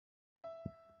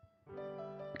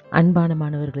அன்பான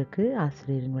மாணவர்களுக்கு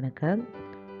ஆசிரியரின் வணக்கம்.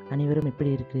 அனைவரும் எப்படி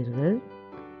இருக்கிறீர்கள்?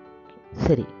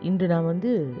 சரி, இன்று நாம்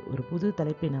ஒரு புது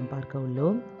தலைப்பை நாம் பார்க்க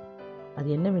உள்ளோம். அது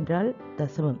என்னவென்றால்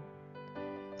தசமம்.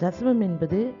 தசமம்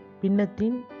என்பது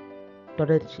பின்னத்தின்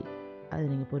தொடர்ச்சி. அதை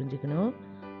நீங்கள் புரிஞ்சுக்கணும்.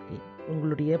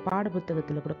 உங்களுடைய பாட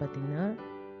புத்தகத்தில் கூட பார்த்தீங்கன்னா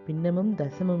பின்னமும்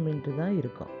தசமம் என்று தான்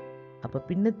இருக்கும். அப்போ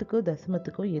பின்னத்துக்கோ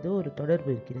தசமத்துக்கோ ஏதோ ஒரு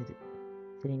தொடர்பு இருக்கிறது.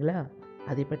 சரிங்களா?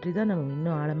 அதை பற்றி தான் நம்ம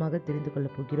இன்னும் ஆழமாக தெரிந்து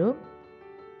கொள்ளப் போகிறோம்.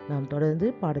 நாம் தொடர்ந்து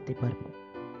பாடத்தை பார்ப்போம்.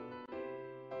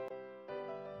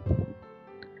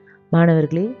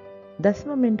 மாணவர்களே,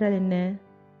 தசமம் என்றால் என்ன?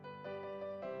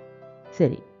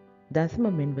 சரி,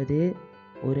 தசமம் என்பது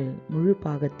ஒரு முழு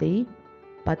பாகத்தை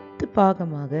 10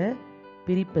 பாகமாக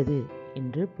பிரிப்பது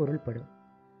என்று பொருள்படும்.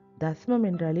 தசமம்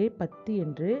என்றாலே 10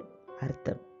 என்று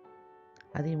அர்த்தம்.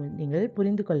 அதை நீங்கள்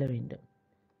புரிந்து கொள்ள வேண்டும்.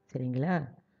 சரிங்களா?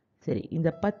 சரி, இந்த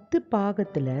 10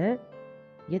 பாகத்தில்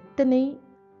எத்தனை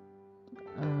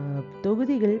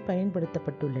தொகுதிகள்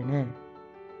பயன்படுத்தப்பட்டுள்ளன,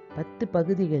 10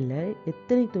 பகுதிகளில்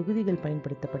எத்தனை தொகுதிகள்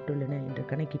பயன்படுத்தப்பட்டுள்ளன என்று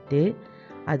கணக்கிட்டு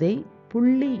அதை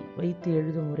புள்ளி வைத்து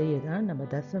எழுதும் முறையை தான் நம்ம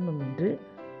தசமம் என்று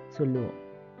சொல்லுவோம்.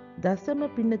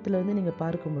 தசம பின்னத்தில் நீங்கள்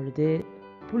பார்க்கும் பொழுது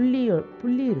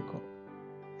புள்ளி இருக்கும்.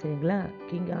 சரிங்களா?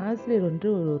 இங்கே ஆசிரியர்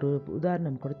ஒரு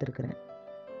உதாரணம் கொடுத்துருக்குறேன்.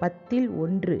 10ல்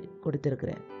 1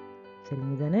 கொடுத்துருக்குறேன்.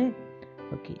 சரிங்க தானே?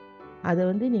 ஓகே,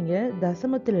 அதை நீங்கள்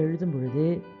தசமத்தில் எழுதும் பொழுது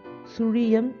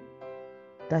சுழியம்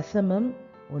தசமம்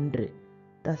 1.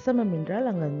 தசமம் என்றால்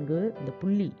அங்கு இந்த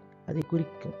புள்ளி அதை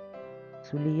குறிக்கும்.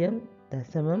 சுழியம்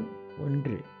தசமம்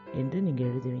 1 என்று நீங்கள்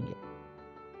எழுதுவீங்க.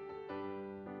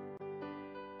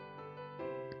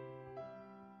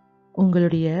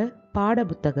 உங்களுடைய பாட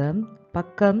புத்தகம்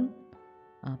பக்கம்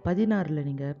 16ல்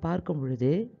நீங்கள் பார்க்கும்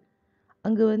பொழுது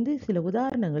அங்கு சில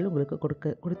உதாரணங்கள் உங்களுக்கு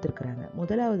கொடுத்துருக்குறாங்க.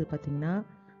 முதலாவது பார்த்தீங்கன்னா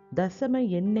தசம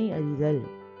எண்ணை அறிதல்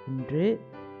என்று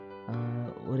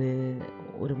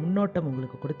ஒரு முன்னோட்டம்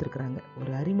உங்களுக்கு கொடுத்துருக்குறாங்க,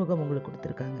 ஒரு அறிமுகம் உங்களுக்கு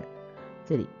கொடுத்துருக்காங்க.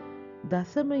 சரி,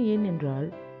 தசம எண் என்றால்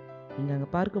நீங்கள் அங்கே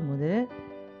பார்க்கும்போது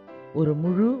ஒரு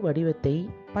முழு வடிவத்தை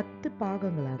 10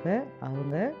 பாகங்களாக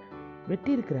அவங்க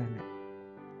வெட்டியிருக்கிறாங்க.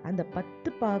 அந்த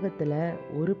 10 பாகத்தில்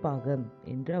ஒரு பாகம்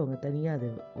என்று அவங்க தனியாக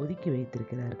அதை ஒதுக்கி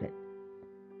வைத்திருக்கிறார்கள்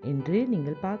என்று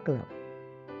நீங்கள் பார்க்கலாம்.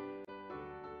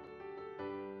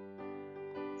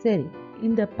 சரி,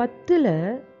 இந்த 10ல்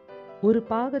ஒரு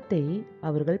பாகத்தை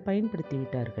அவர்கள் பயன்படுத்தி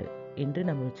விட்டார்கள் என்று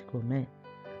நம்ம வச்சுக்கோமே.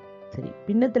 சரி,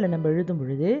 பின்னத்தில் நம்ம எழுதும்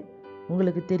பொழுது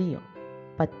உங்களுக்கு தெரியும்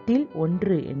 10ல்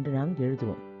 1 என்று நாம்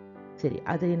எழுதுவோம். சரி,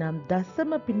 அதை நாம்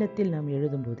தசம பின்னத்தில் நாம்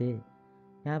எழுதும்போது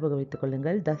ஞாபகம் வைத்துக்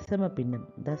கொள்ளுங்கள். தசம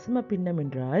பின்னம்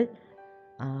என்றால்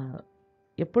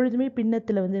எப்பொழுதுமே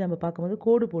பின்னத்தில் நம்ம பார்க்கும்போது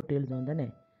கோடு போட்டு எழுதுவோம் தானே.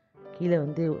 கீழே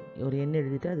ஒரு எண்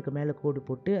எழுதிட்டு அதுக்கு மேலே கோடு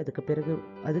போட்டு அதுக்கு பிறகு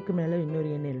அதுக்கு மேலே இன்னொரு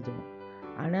எண் எழுதுவோம்.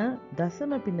 ஆனால்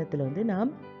தசம பின்னத்தில் நாம்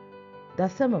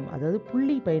தசமம், அதாவது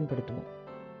புள்ளி பயன்படுத்துவோம்.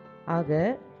 ஆக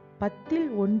 10ல்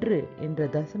 1 என்ற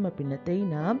தசம பின்னத்தை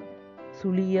நாம்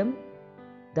சுழியம்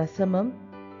தசமம்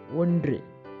 1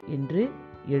 என்று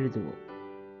எழுதுவோம்.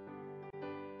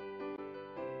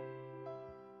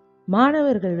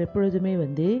 மாணவர்கள் எப்பொழுதுமே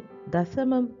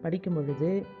தசமம் படிக்கும்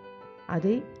பொழுது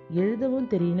அதை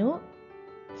எழுதவும் தெரியணும்,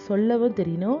 சொல்லவும்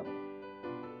தெரியணும்.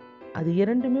 அது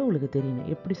இரண்டுமே உங்களுக்கு தெரியணும்.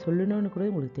 எப்படி சொல்லணும்னு கூட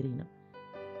உங்களுக்கு தெரியணும்.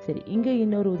 சரி, இங்கே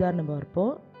இன்னொரு உதாரணம்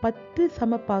பார்ப்போம். 10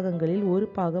 சம பாகங்களில் ஒரு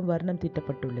பாகம் வர்ணம்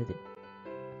தீட்டப்பட்டுள்ளது.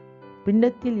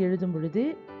 பின்னத்தில் எழுதும் பொழுது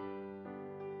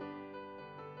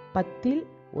 10ல்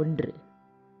 1.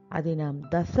 அதை நாம்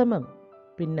தசமம்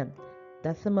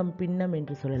பின்னம்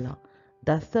என்று சொல்லலாம்,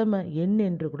 தசம எண்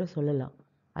என்று கூட சொல்லலாம்.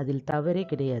 அதில் தவறே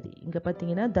கிடையாது. இங்கே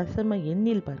பார்த்தீங்கன்னா தசம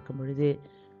எண்ணில் பார்க்கும் பொழுது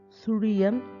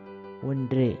சுழியம்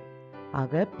 1.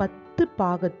 ஆக 10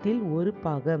 பாகத்தில் ஒரு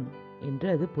பாகம் என்று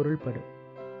அது பொருள்படும்.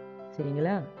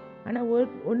 சரிங்களா? ஆனால்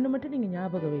ஒன்று மட்டும் நீங்கள்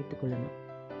ஞாபகம் வைத்துக் கொள்ளணும்.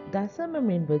 தசமம்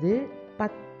என்பது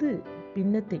 10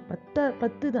 பின்னத்தை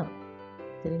 10 தான்.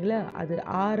 சரிங்களா? அது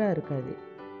 6 இருக்காது,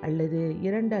 அல்லது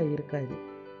 2 இருக்காது.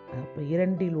 அப்போ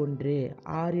 2ல் 1,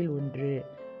 6ல் 1,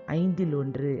 5ல்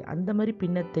 1 அந்த மாதிரி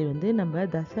பின்னத்தை நம்ம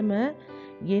தசம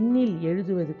எண்ணில்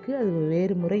எழுதுவதற்கு அது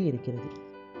வேறு முறை இருக்கிறது.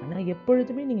 ஆனால்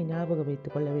எப்பொழுதுமே நீங்கள் ஞாபகம்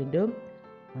வைத்துக் கொள்ள வேண்டும்,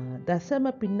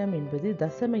 தசம பின்னம் என்பது,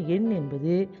 தசம எண்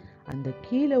என்பது அந்த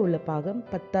கீழே உள்ள பாகம்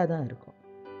 10 தான் இருக்கும்.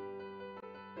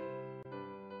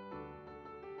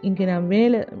 இங்கே நாம்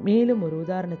மேலும் ஒரு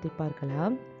உதாரணத்தை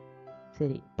பார்க்கலாம்.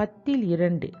 சரி, 10ல்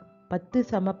 2, 10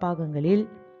 சம பாகங்களில்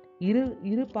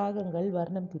இரு பாகங்கள்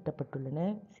வர்ணம் தீட்டப்பட்டுள்ளன.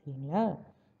 சரிங்களா?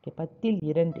 10ல்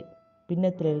 2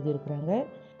 பின்னத்தில் எழுதியிருக்கிறாங்க.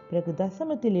 பிறகு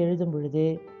தசமத்தில் எழுதும் பொழுது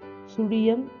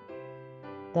சுழியம்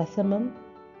தசமம்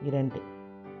 2.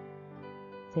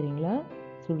 சரிங்களா?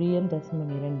 சுழியம்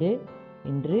தசமம் 2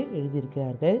 என்று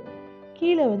எழுதியிருக்கிறார்கள்.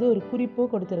 கீழே வந்து ஒரு குறிப்போ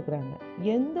கொடுத்துருக்குறாங்க.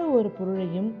 எந்த ஒரு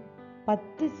பொருளையும்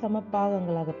 10 சம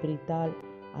பாகங்களாக பிரித்தால்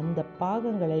அந்த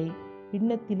பாகங்களை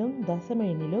பின்னத்திலும் தசம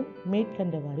எண்ணிலும்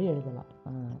மேற்கண்டவாறு எழுதலாம்.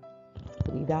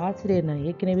 இது ஆசிரியர் நான்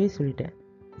ஏற்கனவே சொல்லிட்டேன்.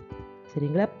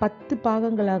 சரிங்களா? 10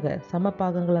 பாகங்களாக சம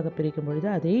பாகங்களாக பிரிக்கும் பொழுது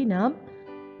அதை நாம்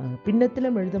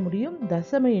பின்னத்திலும் எழுத முடியும்,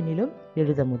 தசம எண்ணிலும்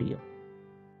எழுத முடியும்.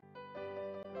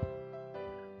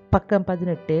 பக்கம்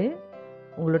 18,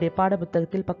 உங்களுடைய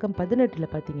பாடப்புத்தகத்தில் பக்கம் 18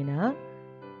 பார்த்தீங்கன்னா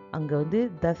அங்கே வந்து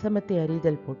தசமத்தை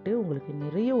அறிதல் போட்டு உங்களுக்கு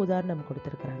நிறைய உதாரணம்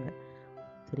கொடுத்துருக்குறாங்க.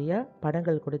 சரியா?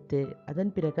 படங்கள் கொடுத்து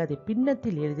அதன் பிறகு அதை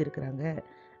பின்னத்தில் எழுதியிருக்கிறாங்க,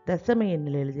 தசம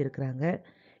எண்ணில் எழுதியிருக்கிறாங்க.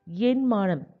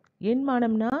 எண்மானம்,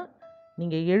 எண்மானம்னா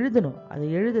நீங்கள் எழுதணும், அதை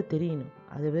எழுத தெரியணும்.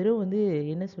 அது வெறும் வந்து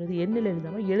என்ன சொல்கிறது, எண்ணில்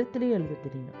எழுதாமல் எழுத்துலேயே எழுத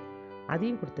தெரியணும்,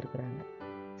 அதையும் கொடுத்துருக்குறாங்க.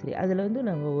 சரி, அதில் வந்து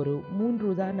நம்ம ஒரு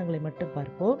 3 உதாரணங்களை மட்டும்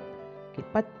பார்ப்போம்.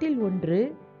 10ல் 1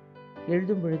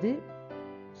 எழுதும் பொழுது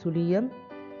சுழியம்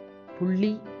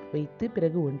புள்ளி வைத்து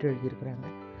பிறகு 1 எழுதியிருக்கிறாங்க.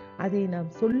 அதை நாம்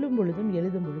சொல்லும் பொழுதும்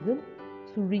எழுதும் பொழுதும்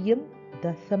சுழியம்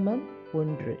தசமம்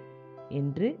 1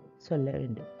 என்று சொல்ல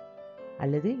வேண்டும்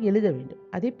அல்லது எழுத வேண்டும்.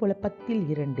 அதே போல் 10ல்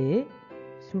 2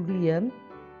 சுழியம்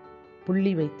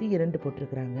புள்ளி வைத்து 2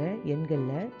 போட்டிருக்கிறாங்க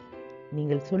எண்களில்.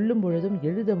 நீங்கள் சொல்லும் பொழுதும்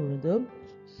எழுதும் பொழுதும்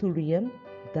சுழியம்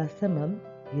தசமம்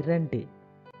 2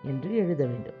 என்று எழுத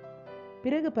வேண்டும்.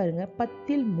 பிறகு பாருங்க,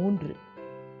 10ல் 3,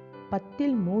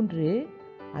 10ல் 3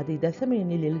 அதை தசம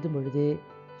எண்ணில் எழுதும் பொழுது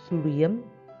சுழியம்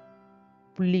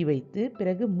புள்ளி வைத்து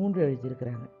பிறகு 3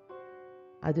 எழுதியிருக்கிறாங்க.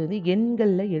 அது வந்து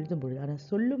எண்களில் எழுதும் பொழுது. ஆனால்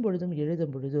சொல்லும் பொழுதும்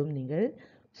எழுதும் பொழுதும் நீங்கள்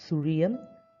சுழியம்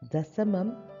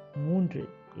தசமம் 3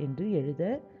 என்று எழுத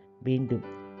வேண்டும்.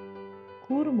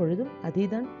 கூறும் பொழுதும் அதை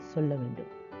தான் சொல்ல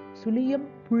வேண்டும். சுழியம்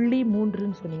புள்ளி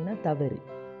 3ன்னு சொன்னீங்கன்னா தவறு,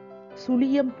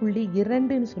 சுழியம் புள்ளி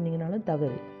 2ன்னு சொன்னீங்கன்னாலும்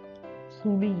தவறு.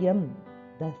 சுழியம்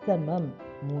தசமம்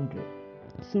 3,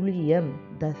 சுழியம்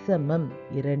தசமம்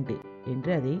 2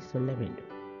 என்று அதை சொல்ல வேண்டும்.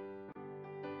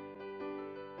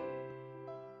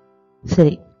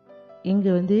 சரி, இங்கு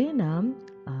வந்து நாம்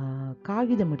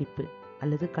காகித மடிப்பு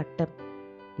அல்லது கட்டம்,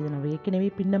 இதை நம்ம ஏற்கனவே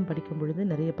பின்னம் படிக்கும் பொழுது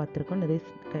நிறைய பார்த்துருக்கோம், நிறைய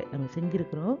நம்ம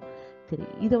செஞ்சுருக்கிறோம். சரி,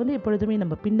 இதை வந்து எப்பொழுதுமே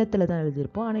நம்ம பின்னத்தில் தான்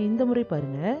எழுதியிருப்போம். ஆனால் இந்த முறை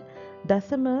பாருங்கள்,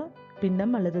 தசம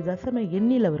பின்னம் அல்லது தசம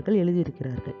எண்ணில் அவர்கள்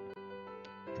எழுதியிருக்கிறார்கள்.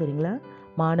 சரிங்களா?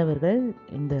 மாணவர்கள்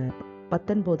இந்த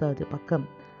 19வது பக்கம்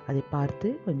அதை பார்த்து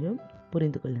கொஞ்சம்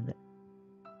புரிந்து கொள்ளுங்கள்.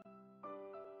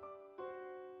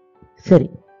 சரி,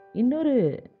 இன்னொரு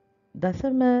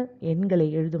தசம எண்களை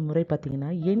எழுதும் முறை பார்த்தீங்கன்னா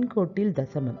எண்கோட்டில்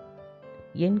தசமம்.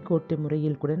 எண்கோட்டு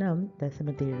முறையில் கூட நாம்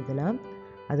தசமத்தை எழுதலாம்.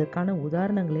 அதற்கான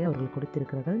உதாரணங்களை அவர்கள்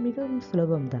கொடுத்திருக்கிறார்கள், மிகவும்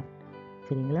சுலபம்தான்.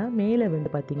 சரிங்களா? மேலே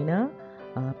வந்து பார்த்தீங்கன்னா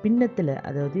பின்னத்தில்,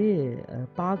 அதாவது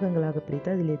பாகங்களாக பிரித்து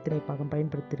அதில் எத்தனை பாகம்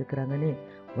பயன்படுத்தியிருக்கிறாங்கன்னு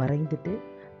வரைந்துட்டு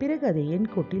பிறகு அதை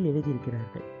எண்கோட்டில்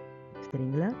எழுதியிருக்கிறார்கள்.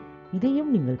 சரிங்களா?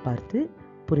 இதையும் நீங்கள் பார்த்து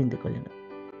புரிந்து கொள்ளுங்கள்.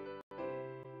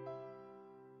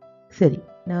 சரி,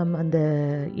 நாம் அந்த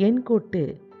எண்கோட்டு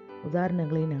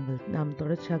உதாரணங்களை நாம்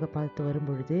தொடர்ச்சியாக பார்த்து வரும்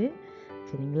பொழுது,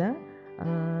 சரிங்களா,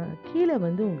 கீழே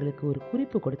வந்து உங்களுக்கு ஒரு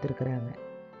குறிப்பு கொடுத்துருக்குறாங்க.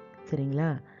 சரிங்களா?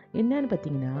 என்னன்னு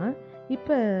பார்த்தீங்கன்னா,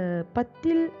 இப்போ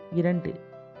 10ல் 2,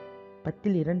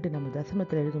 10ல் 2 நம்ம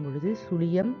தசமத்தில் எழுதும் பொழுது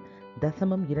சுழியம்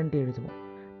தசமம் 2 எழுதுவோம்.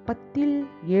 10ல்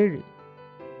 7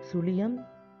 சுழியம்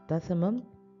தசமம்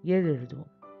 7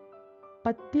 எழுதுவோம்.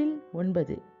 10ல்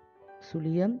 9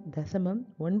 சுழியம் தசமம்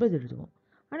 9 எழுதுவோம்.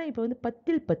 ஆனால் இப்போ வந்து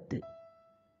 10ல் 10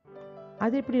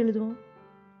 அது எப்படி எழுதுவோம்?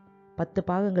 10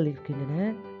 பாகங்கள் இருக்கின்றன,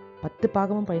 10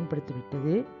 பாகமும் பயன்படுத்தி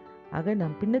விட்டது. ஆக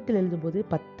நாம் பின்னத்தில் எழுதும்போது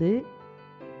 10,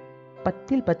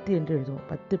 10ல் 10 என்று எழுதுவோம்.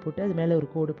 10 போட்டு அது மேலே ஒரு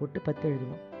கோடு போட்டு 10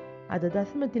 எழுதுவோம். அது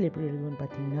தசமத்தில் எப்படி எழுதுவோம்னு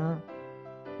பார்த்தீங்கன்னா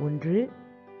 1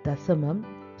 தசமம்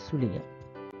சுழியம்,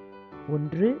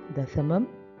 1 தசமம்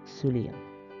சுழியம்.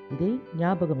 இதை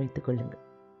ஞாபகம் வைத்துக் கொள்ளுங்கள்.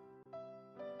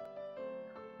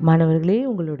 மாணவர்களே,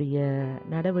 உங்களுடைய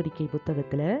நடவடிக்கை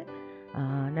புத்தகத்தில்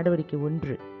நடவடிக்கை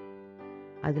 1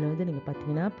 அதில் வந்து நீங்கள்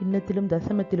பார்த்தீங்கன்னா பின்னத்திலும்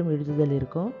தசமத்திலும் எழுதுதல்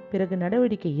இருக்கும். பிறகு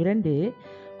நடவடிக்கை 2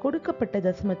 கொடுக்கப்பட்ட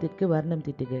தசமத்திற்கு வர்ணம்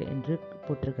தீட்டுக என்று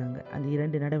போட்டிருக்காங்க. அந்த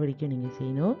 2 நடவடிக்கையும் நீங்கள்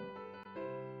செய்யணும்.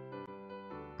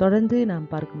 தொடர்ந்து நாம்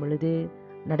பார்க்கும் பொழுது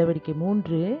நடவடிக்கை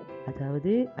 3,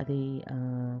 அதாவது அதை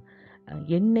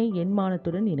எண்ணை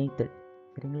எண்மானத்துடன் இணைத்தல்.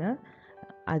 சரிங்களா?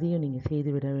 அதையும் நீங்கள்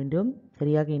செய்துவிட வேண்டும்,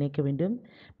 சரியாக இணைக்க வேண்டும்.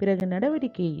 பிறகு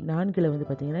நடவடிக்கை 4 வந்து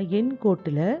பார்த்தீங்கன்னா எண்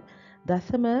கோட்டில்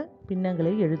தசம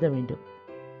பின்னங்களை எழுத வேண்டும்.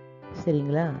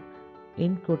 சரிங்களா?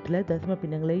 எண் கோட்டில் தசம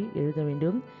பின்னங்களை எழுத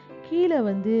வேண்டும். கீழே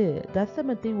வந்து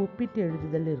தசமத்தை ஒப்பிட்டு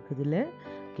எழுதுதல் இருக்குதுல்ல,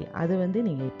 அதை வந்து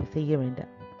நீங்கள் இப்போ செய்ய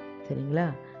வேண்டாம். சரிங்களா?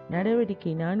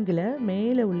 நடவடிக்கை 4ல்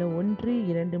மேலே உள்ள 1,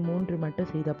 2, 3 மட்டும்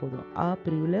செய்தால் போதும். ஆ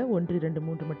பிரிவில் 1, 2,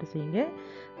 3 மட்டும் செய்யுங்க.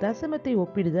 தசமத்தை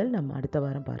ஒப்பிடுதல் நம்ம அடுத்த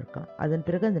வாரம் பார்க்கலாம். அதன்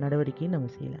பிறகு அந்த நடவடிக்கையை நம்ம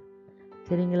செய்யலாம்.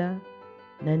 சரிங்களா?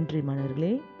 நன்றி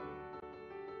மாணவர்களே.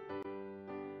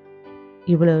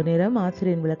 இவ்வளவு நேரம்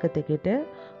ஆசிரியரின் விளக்கத்தை கேட்ட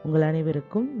உங்கள்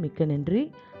அனைவருக்கும் மிக்க நன்றி.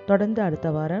 தொடர்ந்து அடுத்த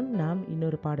வாரம் நாம்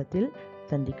இன்னொரு பாடத்தில்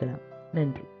சந்திக்கலாம்.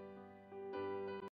 நன்றி.